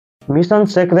Mission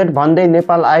secret भन्दै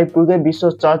नेपाल आइपुगे विश्व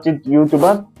चर्चित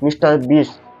युट्युबर मिस्टर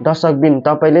बीस्ट। दर्शकबिन,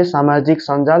 तपाईले सामाजिक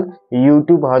सञ्जाल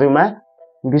युट्युबहरूमा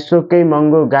विश्वकै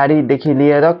महँगो गाडीदेखि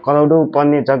लिएर करोडौं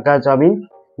पर्ने जग्गा जमिन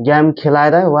गेम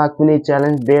खेलाएर वा कुनै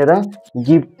च्यालेन्ज दिएर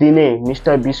गिफ्ट दिने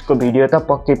मिस्टर बीस्टको भिडियो त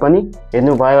पक्कै पनि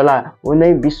हेर्नुभयो होला।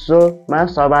 उनै विश्वमा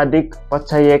सर्वाधिक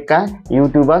पछ्याइएका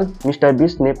युट्युबर मिस्टर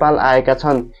बीस्ट नेपाल आएका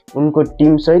छन्। उनको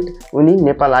टिमसहित उनी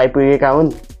नेपाल आइपुगेका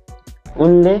हुन्।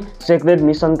 उनले सिक्रेट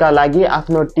मिसनका लागि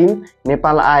आफ्नो टिम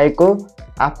नेपाल आएको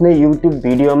आफ्नै युट्युब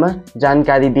भिडियोमा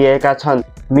जानकारी दिएका छन्।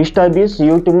 मिस्टर बीस्ट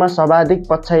युट्युबमा सर्वाधिक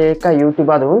पछ्याइएका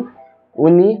युट्युबर हुन्।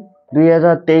 उनी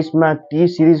 2023 मा टी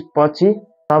सिरिज पछि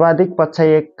सर्वाधिक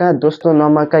पछ्याइएका दोस्रो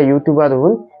नम्बरका युट्युबर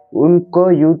हुन्। उनको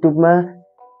युट्युबमा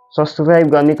सब्स्क्राइब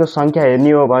गर्नेको संख्या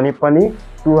हेर्ने हो भने पनि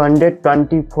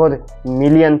 224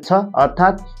 मिलियन छ,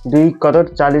 अर्थात्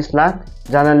 2,40,00,000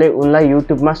 जनाले उनलाई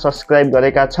युट्युबमा सब्स्क्राइब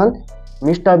गरेका छन्।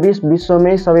 मिस्टर बीस्ट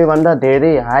विश्वमै सबैभन्दा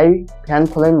धेरै हाई फ्यान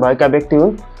फलोइङ भएका व्यक्ति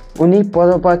हुन्। उनी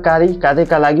परोपकारी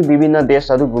कार्यका लागि विभिन्न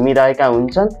देशहरू घुमिरहेका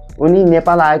हुन्छन्। उनी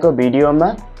नेपाल आएको भिडियोमा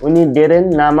उनी डेरेन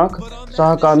नामक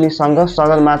सहकर्मीसँग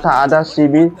सगरमाथा आधार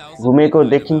शिविर घुमेको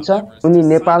देखिन्छ। उनी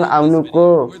नेपाल आउनुको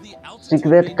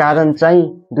सिक्रेट कारण चाहिँ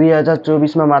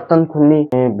 2024 मा मात्र खुल्ने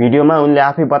भिडियोमा उनले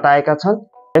आफै बताएका छन्।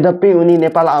 यद्यपि उनी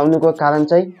नेपाल आउनुको कारण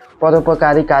चाहिँ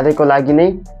परोपकारी कार्यको लागि नै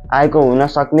आएको हुन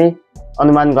सक्ने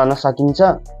अनुमान गर्न सकिन्छ।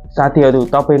 साथीहरू,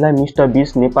 तपाईलाई मिस्टर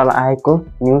बीस्ट नेपाल आएको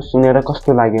न्युज सुनेर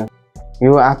कस्तो लाग्यो?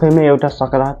 यो आफैमा एउटा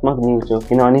सकारात्मक न्युज हो,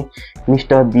 किनभने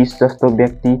मिस्टर बीस्ट जस्तो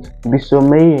व्यक्ति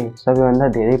विश्वमै सबैभन्दा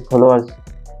धेरै फलोअर्स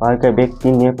भएका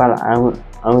व्यक्ति नेपाल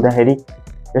आउँदाखेरि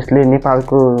यसले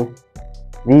नेपालको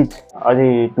रिच अलि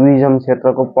टुरिज्म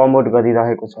क्षेत्रको प्रमोट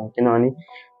गरिरहेको छ। किनभने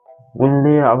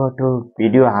उनले अब त्यो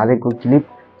भिडियो हालेको क्लिप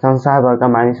संसारभरका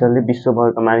मानिसहरूले,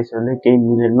 विश्वभरका मानिसहरूले केही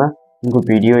मिलियनमा उनको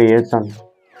भिडियो हेर्छन्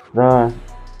र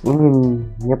उनी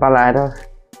नेपाल आएर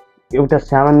एउटा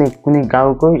सामान्य कुनै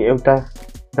गाउँको एउटा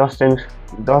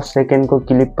 10 सेकेन्डको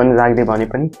क्लिप पनि राख्दै भने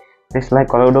पनि त्यसलाई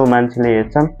करोडौं मान्छेले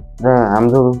हेर्छन् र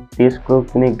हाम्रो देशको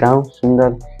कुनै गाउँ सुन्दर,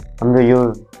 हाम्रो यो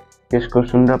देशको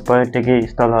सुन्दर पर्यटकीय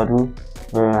स्थलहरू,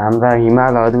 हाम्रा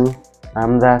हिमालहरू,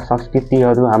 हाम्रा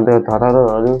संस्कृतिहरू, हाम्रो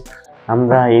धरोहरहरू,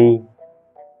 हाम्रा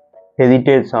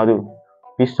हेरिटेजहरू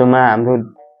विश्वमा हाम्रो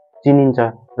चिनिन्छ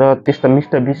र त्यस्ता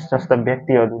मिस्टर बीस्ट जस्ता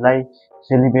व्यक्तिहरूलाई,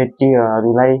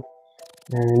 सेलिब्रिटीहरूलाई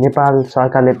नेपाल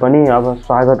सरकारले पनि अब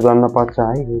स्वागत गर्न पर्छ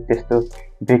है। त्यस्तो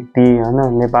व्यक्ति हैन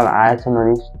नेपाल आएछन्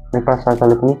भने नेपाल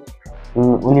सरकारले पनि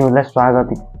उनीहरूलाई स्वागत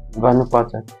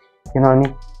गर्नुपर्छ। किनभने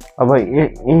अब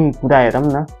यही कुरा हेरौँ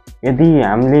न, यदि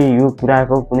हामीले यो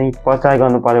कुराको कुनै प्रचार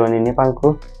गर्नु पर्यो भने नेपालको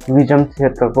टुरिज्म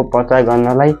क्षेत्रको प्रचार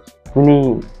गर्नलाई कुनै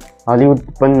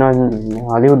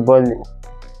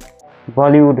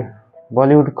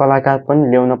बलिउड कलाकार पनि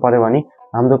ल्याउन पर्यो भने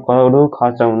हाम्रो करोडौं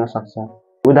खर्च हुन सक्छ।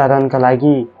 उदाहरणका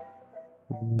लागि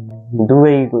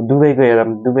दुबईको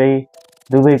हेरौँ,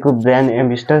 दुबईको ब्रान्ड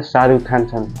एम्बेसडर शाहरुख खान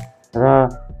छन् र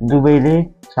दुबईले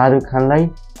शाहरुख खानलाई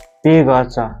पे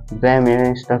गर्छ ब्रान्ड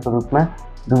एम्बेसडरको रूपमा।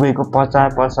 दुबईको प्रचार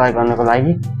गर्नको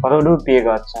लागि करोडौं पे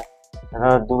गर्छ र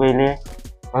दुबईले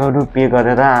करोडौं पे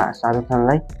गरेर शाहरुख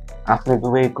खानलाई आफ्नो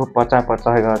दुबईको प्रचार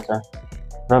गर्छ।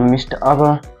 र अब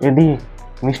यदि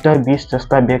मिस्टर बीस्ट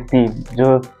जस्ता व्यक्ति जो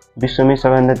विश्वमै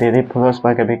सबैभन्दा धेरै फलोअर्स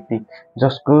भएका व्यक्ति,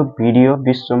 जसको भिडियो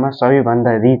विश्वमा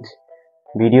सबैभन्दा रिच,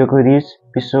 भिडियोको रिच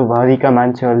विश्वभरिका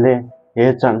मान्छेहरूले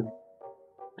हेर्छन्,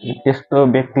 त्यस्तो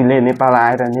व्यक्तिले नेपाल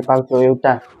आएर नेपालको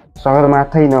एउटा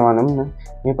सगरमाथै नभनौँ न,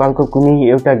 नेपालको कुनै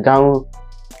एउटा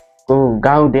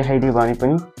गाउँ देखाइदियो भने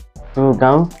पनि त्यो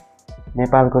गाउँ,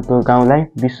 नेपालको त्यो गाउँलाई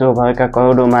विश्वभरका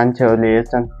करोडौं मान्छेहरूले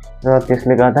हेर्छन् र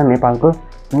त्यसले गर्दा नेपालको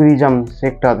टुरिज्म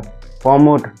सेक्टर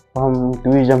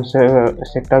टुरिज्म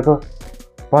सेक्टरको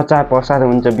प्रचार प्रसार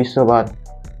हुन्छ विश्वभर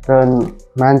र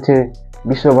मान्छे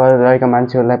विश्वभर रहेका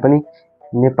मान्छेहरूलाई पनि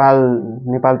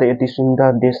नेपाल त यति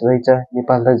सुन्दर देश रहेछ,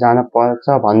 नेपाल त जान पर्छ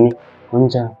भन्ने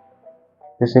हुन्छ।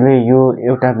 त्यसैले यो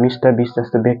एउटा मिस्टर बीस्ट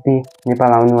जस्तो व्यक्ति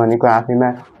नेपाल आउनु भनेको आफैमा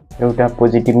एउटा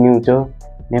पोजिटिभ न्युज हो।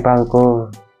 नेपालको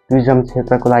टुरिज्म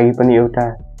क्षेत्रको लागि पनि एउटा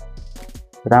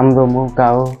राम्रो मौका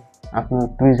हो।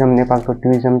 आफ्नो नेपालको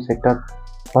टुरिज्म सेक्टर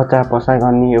प्रचार प्रसार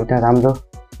गर्ने एउटा राम्रो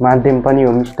माध्यम पनि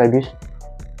हो मिस्टर बीस्ट।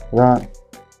 र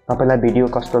तपाईलाई भिडियो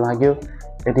कस्तो लाग्यो?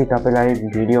 यदि तपाईलाई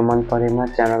भिडियो मन परेमा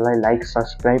च्यानललाई लाइक,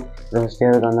 सब्स्क्राइब र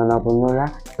सेयर गर्न नभुल्नुहोला।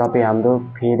 तपाईँ हाम्रो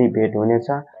फेरि भेट हुनेछ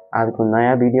अर्को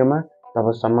नयाँ भिडियोमा।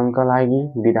 तबसम्मका लागि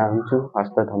बिदा हुन्छु।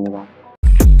 हस्त धन्यवाद।